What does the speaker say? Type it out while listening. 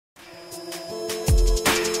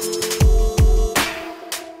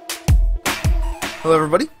Hello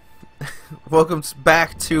everybody. Welcome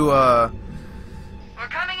back to We're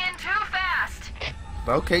coming in too fast.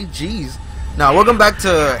 okay, jeez. Now, welcome back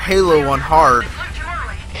to Halo on Hard.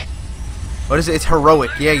 What is it? It's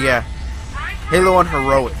Heroic. Yeah. Halo on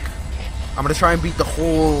Heroic. I'm gonna try and beat the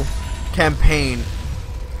whole campaign.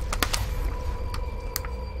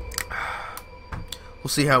 We'll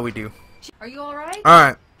see how we do. Are you alright?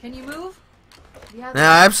 Alright. Can you move?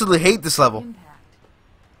 Now, I absolutely hate this level.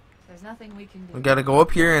 There's nothing we can do. We gotta go up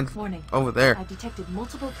here and Warning. over there. I've detected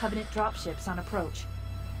multiple Covenant dropships on approach.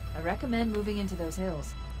 I recommend moving into those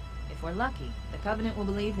hills. If we're lucky, the Covenant will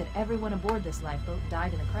believe that everyone aboard this lifeboat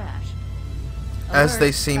died in a crash. As Alert,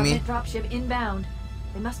 they see me. Covenant dropship inbound.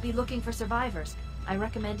 They must be looking for survivors. I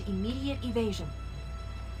recommend immediate evasion.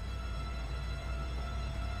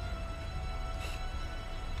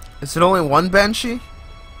 Is it only one Banshee?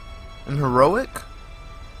 In Heroic?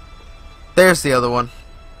 There's the other one.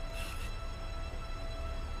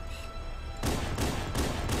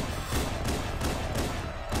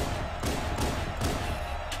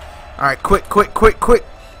 Alright, quick.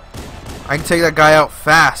 I can take that guy out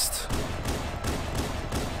fast.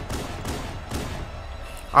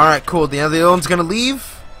 Alright, cool. The other one's gonna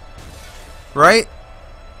leave? Right?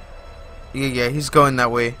 Yeah, he's going that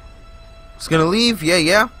way. He's gonna leave?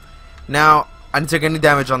 Yeah. Now, I didn't take any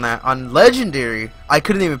damage on that. On Legendary, I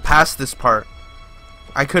couldn't even pass this part.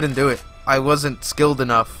 I couldn't do it. I wasn't skilled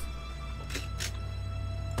enough.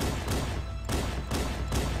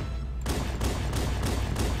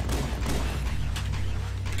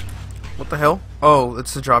 What the hell? Oh,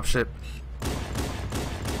 it's the dropship.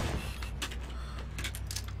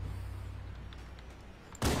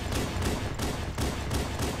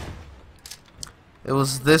 It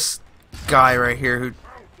was this guy right here who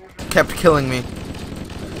kept killing me.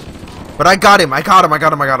 But I got him. I got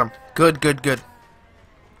him. Good.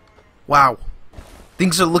 Wow.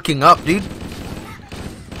 Things are looking up, dude.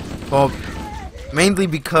 Well, mainly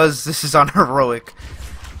because this is on Heroic.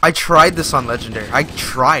 I tried this on Legendary. I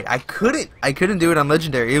couldn't do it on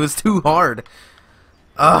Legendary. It was too hard.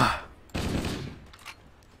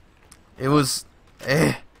 It was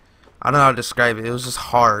I don't know how to describe it. It was just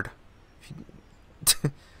hard.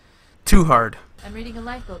 Too hard. I'm reading a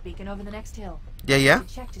lifeboat beacon over the next hill. Yeah. I should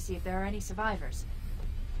check to see if there are any survivors.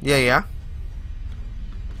 Yeah.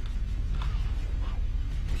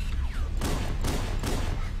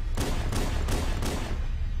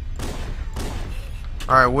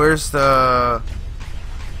 Alright, where's the...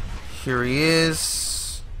 Here he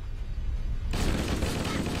is.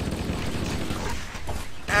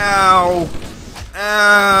 Ow!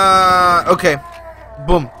 Okay.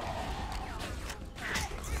 Boom.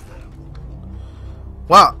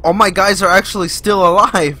 Wow, all my guys are actually still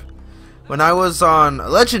alive. When I was on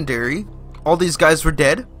Legendary, all these guys were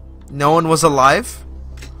dead. No one was alive.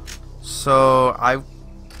 So, I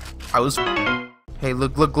was... Hey,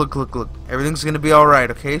 look. Everything's gonna be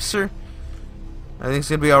alright, okay, sir? Everything's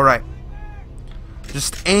gonna be alright.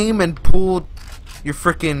 Just aim and pull your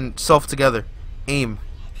freaking self together. Aim.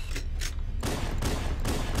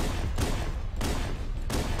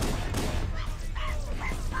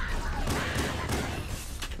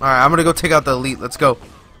 Alright, I'm gonna go take out the elite. Let's go.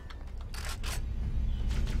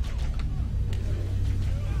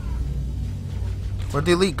 Where'd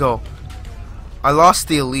the elite go? I lost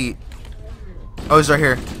the elite. Oh, he's right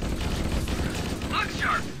here. Look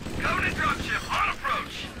sharp! Covenant dropship on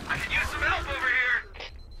approach! I can use some help over here!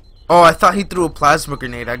 Oh, I thought he threw a plasma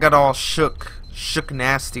grenade. I got all shook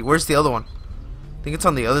nasty. Where's the other one? I think it's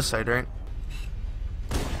on the other side, right?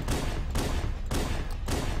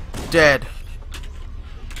 Dead.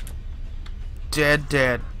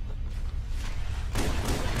 Dead.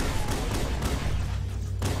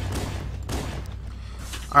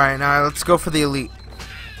 Alright, now let's go for the elite.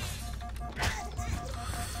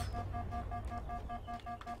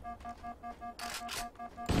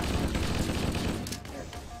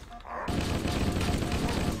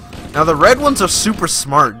 Now the red ones are super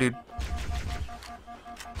smart, dude.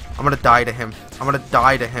 I'm gonna die to him. Oh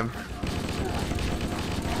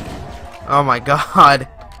my god.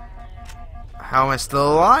 How am I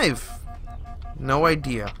still alive? No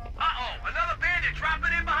idea. Uh-oh! Another bandit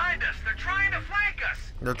dropping in behind us! They're trying to flank us!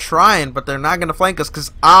 They're trying, but they're not gonna flank us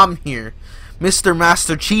because I'm here. Mr.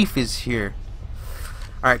 Master Chief is here.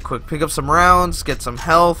 Alright, quick. Pick up some rounds, get some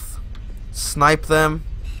health, snipe them.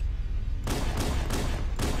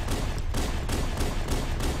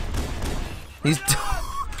 He's...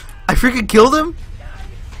 I freaking killed him?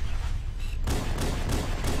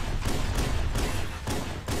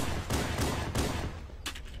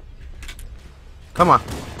 Come on.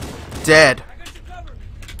 Dead.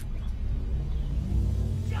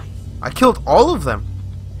 I killed all of them.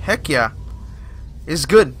 Heck yeah. It's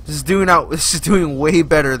good. This is doing way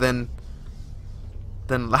better than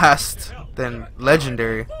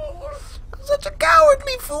legendary. I'm such a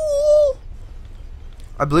cowardly fool.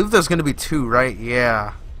 I believe there's gonna be 2, right?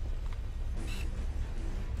 Yeah.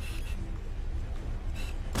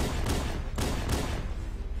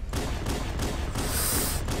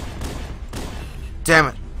 Damn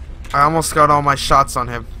it. I almost got all my shots on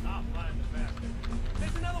him.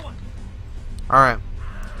 Alright.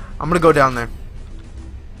 I'm gonna go down there.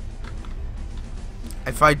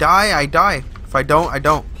 If I die, I die. If I don't, I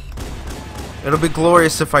don't. It'll be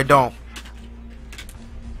glorious if I don't.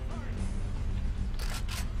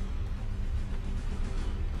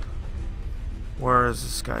 Where is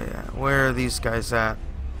this guy at? Where are these guys at?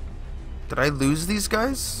 Did I lose these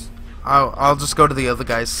guys? I'll just go to the other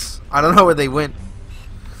guys. I don't know where they went.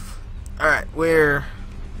 Alright, where...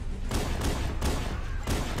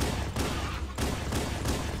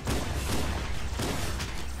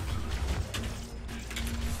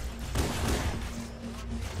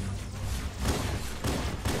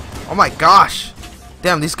 Oh my gosh!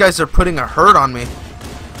 Damn, these guys are putting a hurt on me.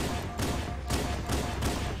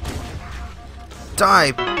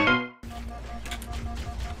 Die!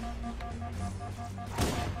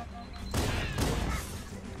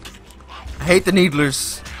 I hate the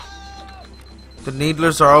needlers. The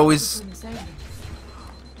needlers are always...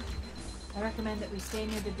 I recommend that we stay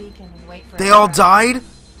near the beacon and wait for... They all died?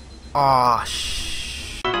 Aw,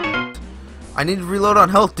 shh. I need to reload on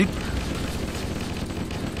health, dude.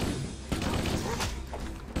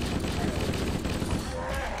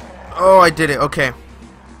 Oh, I did it. Okay.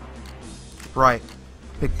 Right.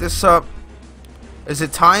 Pick this up. Is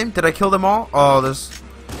it time? Did I kill them all? Oh, there's...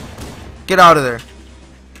 Get out of there.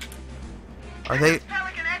 Are they...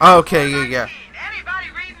 Oh, okay, yeah. Anybody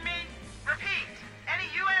reading me? Repeat. Any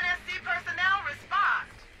UNSC personnel respond.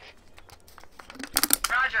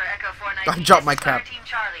 Roger, Echo 419. I dropped my cap. Fire Team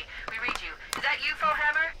Charlie. We read you. Is that you,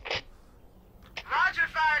 Fohammer? Roger,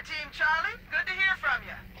 Fire Team Charlie. Good to hear from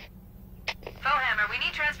you. Fohammer, we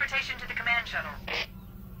need transportation to the command shuttle.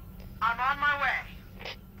 I'm on my way.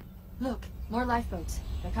 Look, more lifeboats.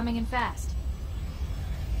 They're coming in fast.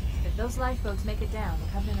 If those lifeboats make it down,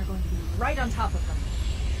 the Covenant are going to be right on top of them.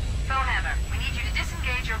 Fohammer, we need you to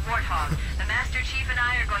disengage your Warthog. The Master Chief and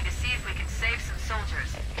I are going to see if we can save some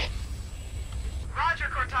soldiers. Roger,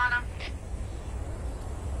 Cortana.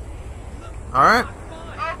 Alright.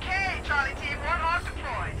 Okay, Charlie Team, Warthog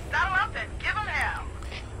deployed. Saddle up and give them hell.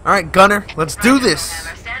 Alright, Gunner. Let's do this.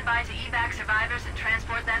 Fohammer, stand by to evac survivors and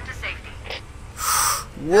transport them to safety.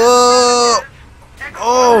 Whoa!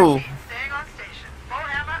 Oh! Staying on station.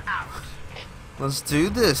 Fohammer out. Let's do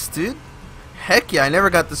this, dude. Heck yeah, I never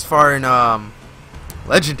got this far in,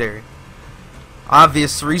 Legendary.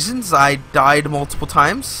 Obvious reasons, I died multiple This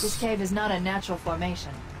times. cave is not a natural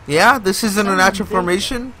formation, Yeah, this isn't a Someone natural built it.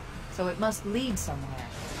 formation. so it must lead somewhere.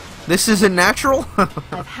 This isn't natural.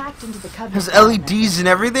 I've hacked into the Covenant. Has network. LEDs and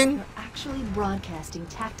everything. They're actually broadcasting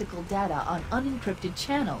tactical data on unencrypted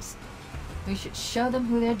channels. We should show them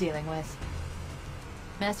who they're dealing with.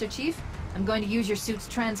 Master Chief, I'm going to use your suit's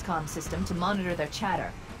transcom system to monitor their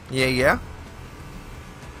chatter. Yeah.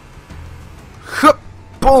 Hup!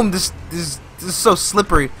 Boom! This is so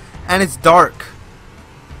slippery, and it's dark.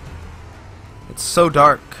 It's so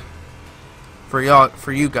dark for y'all,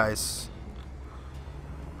 for you guys.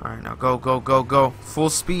 All right, now go! Full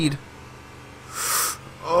speed.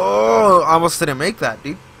 Oh, I almost didn't make that,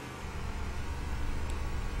 dude.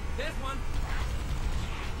 There's one.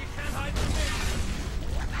 You can't hide from me.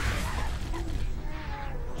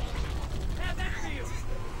 Yeah, that's for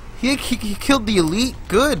you. He killed the elite.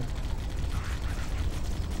 Good.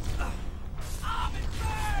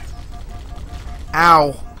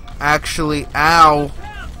 Ow. Actually, ow.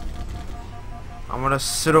 I'm gonna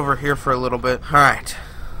sit over here for a little bit. Alright.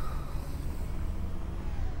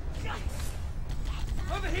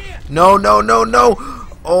 Over here. No.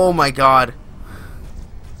 Oh my god.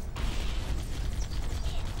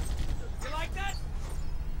 You like that?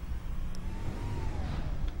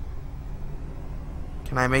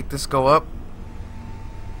 Can I make this go up?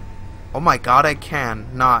 Oh my god, I can.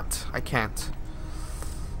 Not. I can't.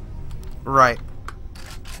 Right.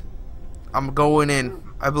 I'm going in.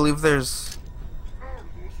 I believe there's...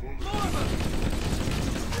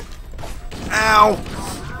 Ow!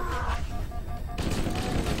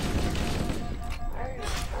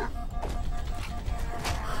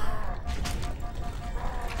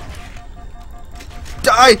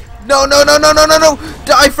 Die! No!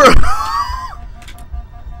 Die for...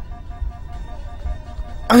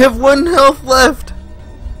 I have 1 health left!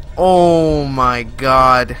 Oh my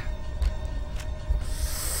god.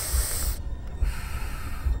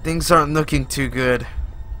 Things aren't looking too good.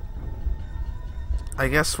 I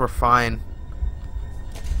guess we're fine.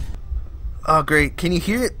 Oh great, can you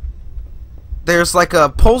hear it? There's like a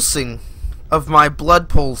pulsing of my blood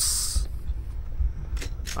pulse.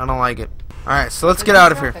 I don't like it. Alright, so let's get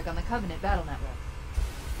out of here. On the Covenant battle network.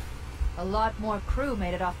 A lot more crew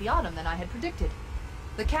made it off the Autumn than I had predicted.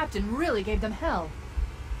 The captain really gave them hell.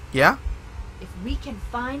 Yeah? If we can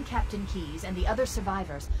find Captain Keyes and the other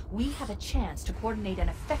survivors, we have a chance to coordinate an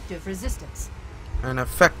effective resistance. An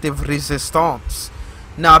effective resistance.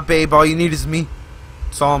 Nah, babe, all you need is me.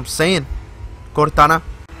 That's all I'm saying. Cortana.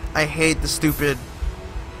 I hate the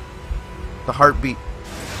heartbeat.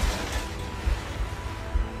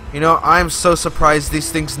 You know, I'm so surprised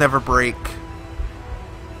these things never break.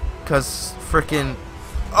 Cause frickin'...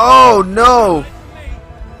 Oh no!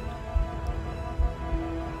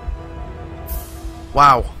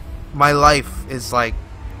 Wow. My life is like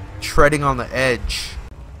treading on the edge.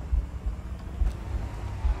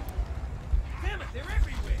 Damn it, they're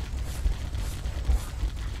everywhere.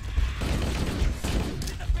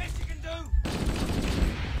 Is it the best you can do?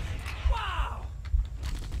 Wow.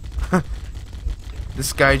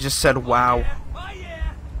 This guy just said wow. Oh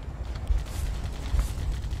yeah.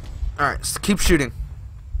 Alright, so keep shooting.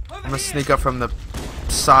 Over I'm gonna here. sneak up from the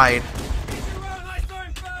side. Get your own, I saw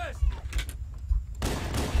him first.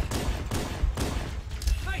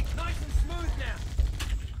 Hey, nice and smooth now.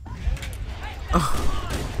 Hey, come on.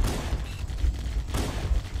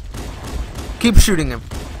 Keep shooting him.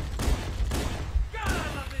 God, I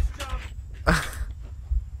love this job.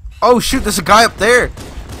 Oh shoot, there's a guy up there.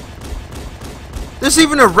 There's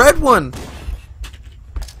even a red one.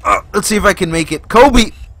 Let's see if I can make it.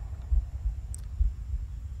 Kobe!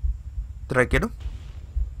 Did I get him?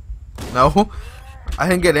 No. I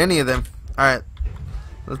didn't get any of them. Alright.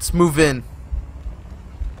 Let's move in.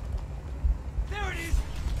 There it is.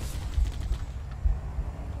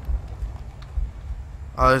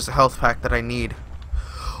 Oh, there's a health pack that I need.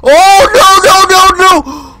 Oh,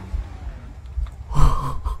 no!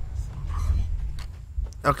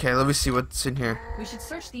 Okay, let me see what's in here. We should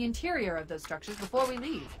search the interior of those structures before we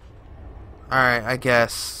leave. Alright, I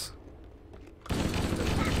guess.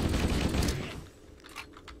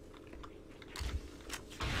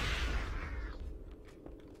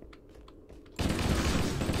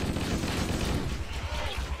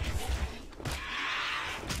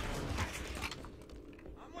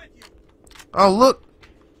 I'm with you. Oh, look!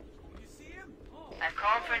 You see him? Oh. I've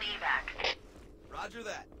called for an evac. Roger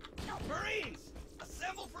that. Marines,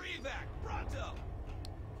 assemble for evac. Pronto.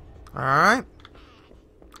 Alright.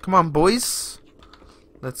 Come on, boys.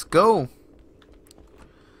 Let's go.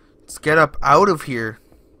 Let's get up out of here.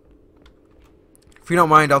 If you don't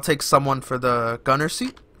mind, I'll take someone for the gunner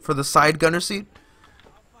seat. For the side gunner seat.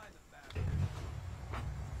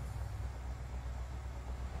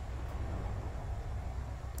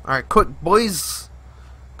 Alright, quick, boys.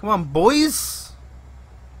 Come on, boys.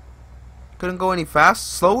 Couldn't go any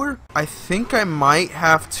slower. I think I might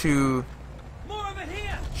have to More of it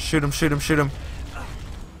here. shoot him, shoot him, shoot him.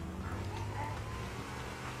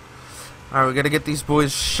 Alright, we gotta get these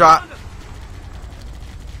boys shot.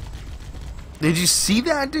 Did you see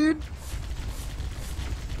that, dude?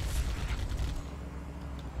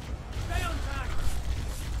 Stay on target.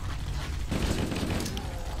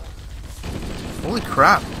 Holy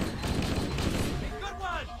crap. Good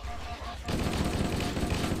one.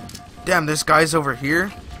 Damn, there's guys over here.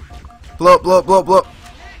 Blow up, blow up, blow up, blow up.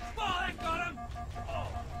 Oh, that got him. Oh.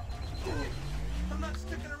 I'm not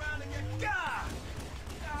sticking around in your car.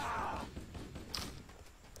 Ah.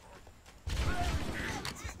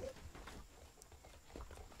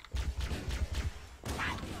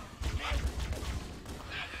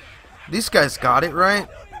 These guys got it, right?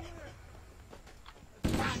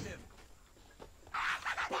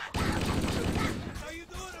 How you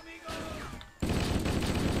doing, amigo?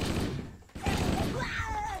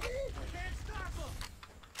 Can't stop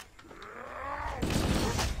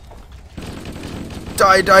him.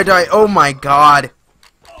 Die, die, die. Oh my god.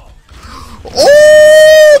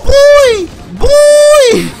 Oh, boy!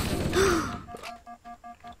 Boy!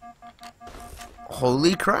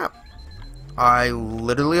 Holy crap. I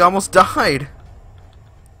literally almost died.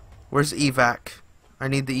 Where's evac? I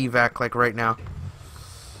need the evac, like, right now.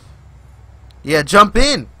 Yeah, jump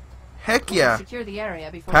in! Heck yeah. Secure the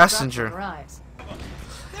area before Passenger. the dropship arrives.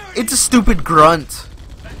 It's a stupid grunt.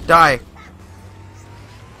 Die.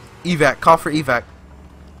 Evac. Call for evac.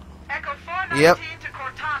 Echo 419 Yep. to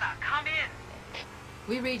Cortana. Come in.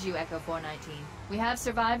 We read you, Echo 419. We have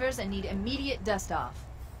survivors and need immediate dust off.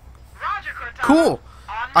 Roger, Cortana. Cool.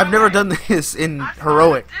 On I've my never way. done this in I spotted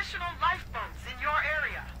heroic. additional lifeboats in your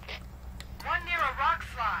area.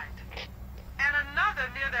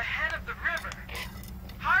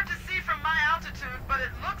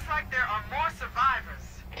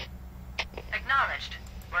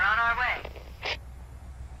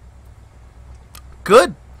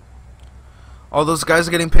 All those guys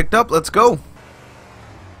are getting picked up. Let's go.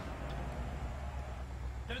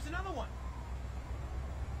 There's another one.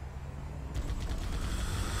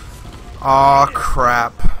 Aw,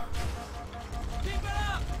 crap. Keep it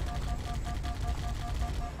up.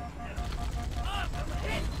 I'm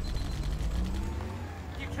hit.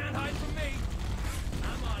 You can't hide from me.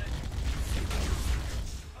 I'm on it.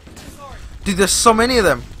 Sorry. Dude, there's so many of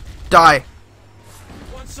them. Die.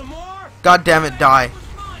 Want some more? God damn it, die. It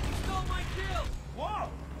was mine. You stole my kill. Whoa.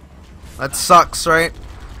 That sucks, right?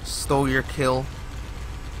 Stole your kill.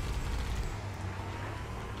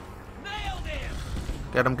 Nailed him.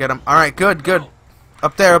 Get him, get him. Alright, good, good.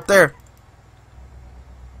 Up there, up there.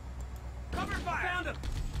 Cover fire. Found him.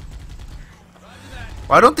 Roger that.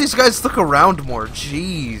 Why don't these guys look around more?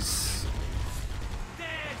 Jeez. Dead.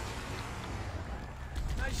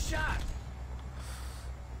 Nice shot.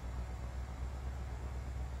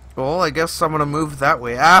 Well, I guess I'm gonna move that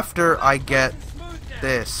way after I get Smooth now.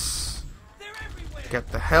 this. They're everywhere.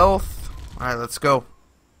 Get the health. Alright, let's go.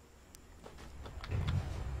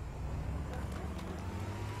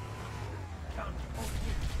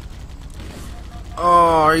 Oh,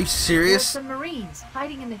 are you There's serious? some Marines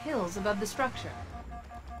hiding in the hills above the structure.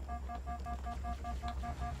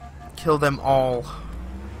 Kill them all.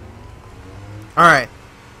 Alright.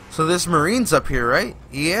 So there's Marines up here, right?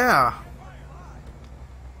 Yeah.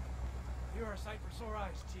 You're a sight for sore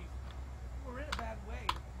eyes, Chief. We're in a bad way.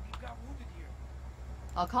 We've got wounded here.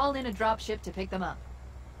 I'll call in a dropship to pick them up.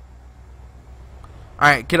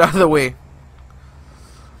 Alright, get out of the way.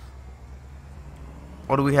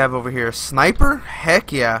 What do we have over here? Sniper?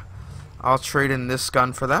 Heck yeah. I'll trade in this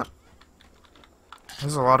gun for that.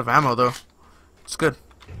 There's a lot of ammo though. It's good.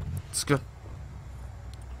 It's good.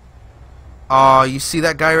 Oh, you see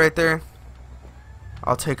that guy right there?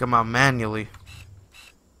 I'll take him out manually.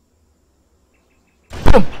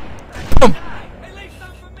 Boom! Boom! Hey, leave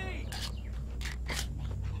some for me.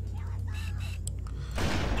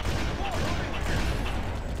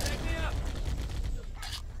 Take me up.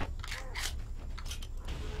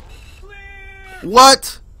 Clear.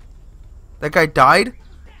 What? That guy died?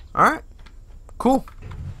 Alright. Cool.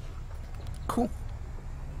 Cool.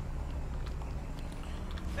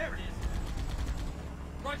 There it is.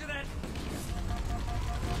 Roger that.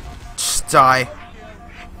 Just die.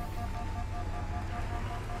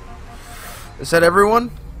 Is that everyone?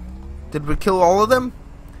 Did we kill all of them?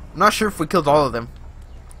 I'm not sure if we killed all of them.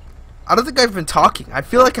 I don't think I've been talking. I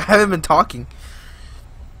feel like I haven't been talking.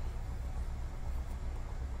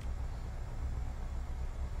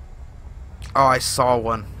 Oh, I saw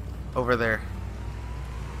one over there.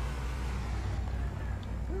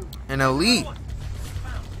 An elite. Let's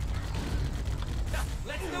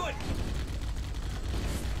do it.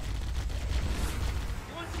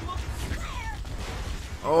 You want some more?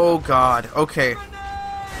 Oh god. Okay.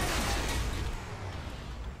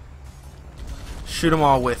 Shoot them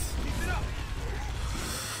all with.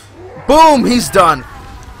 Boom! He's done.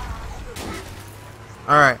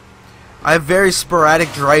 Alright. I have very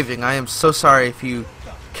sporadic driving. I am so sorry if you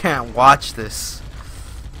can't watch this.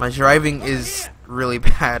 My driving is really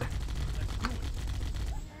bad.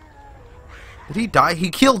 Did he die?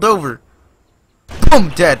 He killed over. Boom!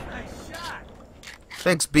 Dead. Nice shot.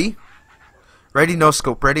 Thanks, B. Ready, no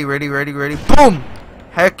scope. Ready, ready, ready, ready. Boom!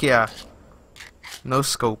 Heck yeah. No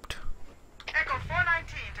scoped. Echo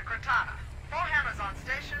 419 to Cortana. Foehammer's on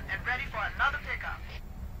station and ready for another pickup.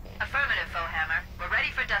 Affirmative, Foehammer. We're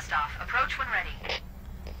ready for dust-off. Approach when ready.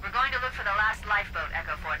 We're going to look for the last lifeboat,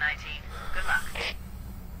 Echo 419. Good luck.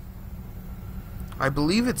 I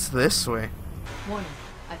believe it's this way. Warning.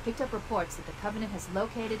 I've picked up reports that the Covenant has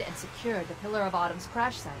located and secured the Pillar of Autumn's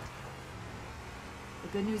crash site. The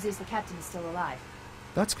good news is the captain is still alive.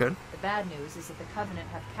 That's good. The bad news is that the Covenant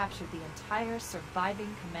have captured the entire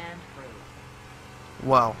surviving command crew.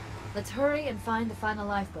 Wow. Let's hurry and find the final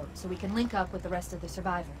lifeboat so we can link up with the rest of the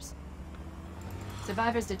survivors.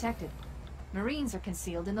 Survivors detected. Marines are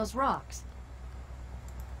concealed in those rocks.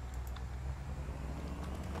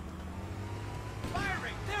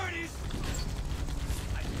 Firing. There it is.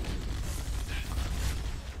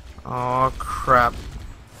 Oh crap.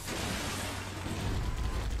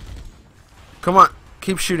 Come on.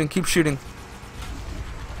 Keep shooting, keep shooting.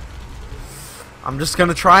 I'm just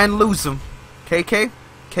gonna try and lose them. KK?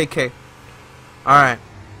 KK. Alright.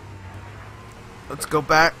 Let's go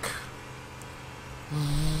back.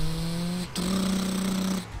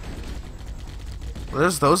 Well,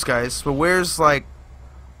 there's those guys, but where's like...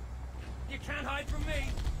 You can't hide from me.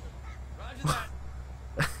 Roger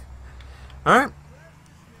that. Alright.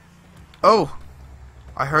 Oh.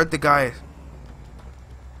 I heard the guy.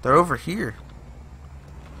 They're over here.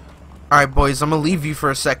 Alright, boys, I'm gonna leave you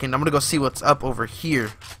for a second. I'm gonna go see what's up over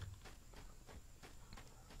here.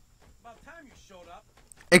 About time you showed up.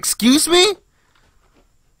 Excuse me?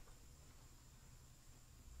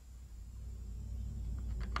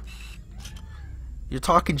 You're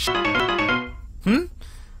talking Hmm?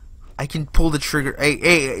 I can pull the trigger.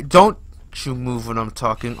 Hey, don't you move when I'm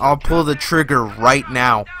talking. I'll pull the trigger right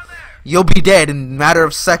now. You'll be dead in a matter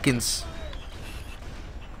of seconds.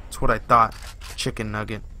 That's what I thought. Chicken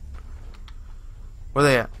nugget. Where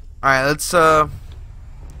they at? Alright, let's Alright.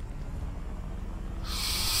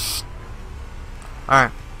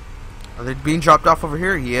 Are they being dropped off over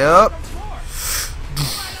here? Yep.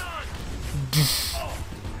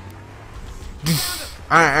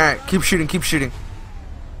 Alright, keep shooting, keep shooting.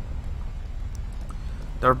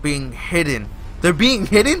 They're being hidden. They're being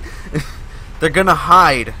hidden? They're gonna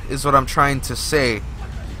hide, is what I'm trying to say.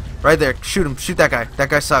 Right there, shoot him, shoot that guy. That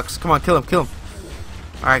guy sucks. Come on, kill him, kill him.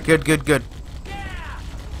 Alright, good, good, good.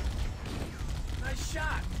 Nice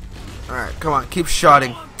shot. Alright, come on, keep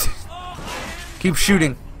shotting. Keep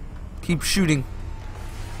shooting. Keep shooting.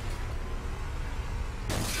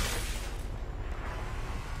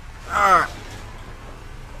 Alright.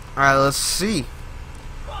 Alright, let's see.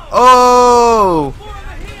 Oh! More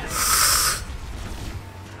over here.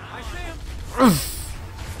 I see him.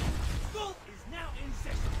 School is now in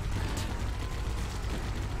session.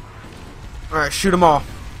 Alright, shoot them all.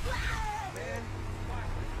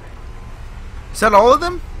 Is that all of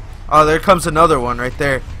them? Oh, there comes another one right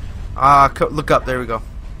there. Look up. There we go.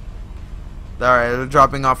 Alright, they're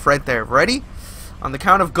dropping off right there. Ready? On the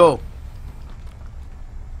count of go.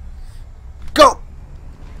 Go!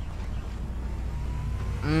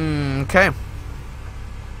 Okay.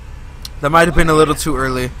 That might have been a little too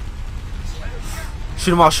early.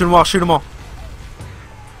 Shoot them all, shoot them all, shoot them all.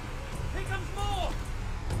 Here comes more.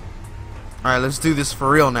 Alright, let's do this for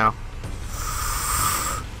real now.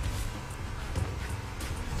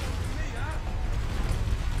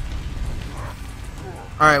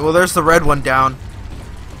 Alright, well there's the red one down.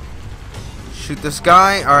 Shoot this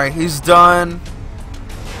guy. Alright, he's done.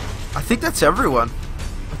 I think that's everyone.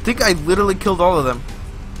 I think I literally killed all of them.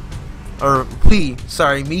 Or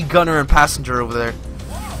sorry, me, gunner, and passenger over there. Can't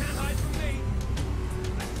hide from me.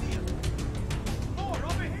 I see him. More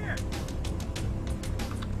over here.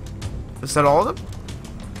 Is that all of them?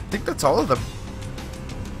 I think that's all of them.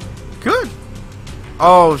 Good.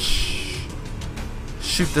 Oh,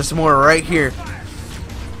 shoot, there's more right here.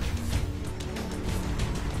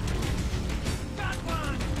 Got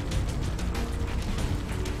one.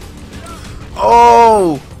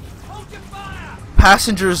 Oh! Hold your fire.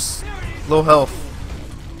 Passengers low health.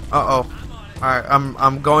 Uh-oh. Alright,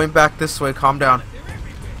 I'm going back this way. Calm down.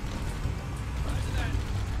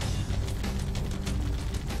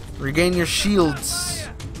 Regain your shields.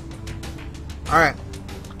 Alright.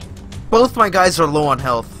 Both my guys are low on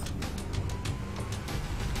health.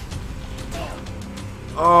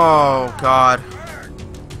 Oh, God.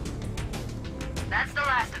 That's the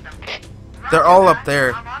last of them. They're all up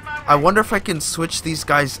there. I'm on my way. I wonder if I can switch these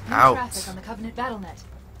guys New out. traffic on the Covenant BattleNet.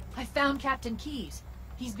 I found Captain Keyes.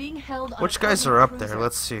 He's being held on Which a guys Covenant are up cruiser, there?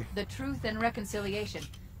 Let's see. The Truth and Reconciliation,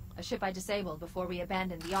 a ship I disabled before we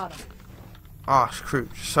abandoned the Autumn. Oh, crew.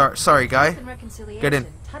 Sorry, guy. Truth and Reconciliation Get in.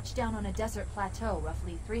 touched down on a desert plateau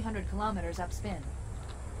roughly 300 kilometers upspin.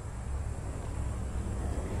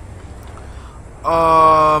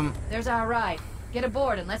 There's our ride. Get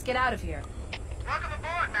aboard and let's get out of here. Welcome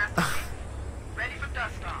aboard, Master Chief. Ready for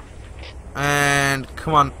dust off. And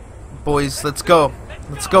come on, boys. Let's go.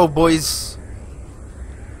 Let's go, boys.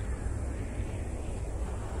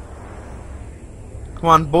 Come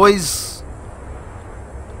on, boys.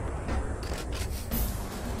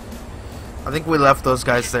 I think we left those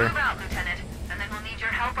guys there. Move out, Lieutenant, and then we'll need your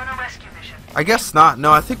help on a rescue mission. I guess not.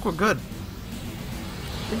 No, I think we're good.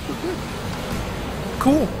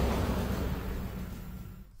 Cool.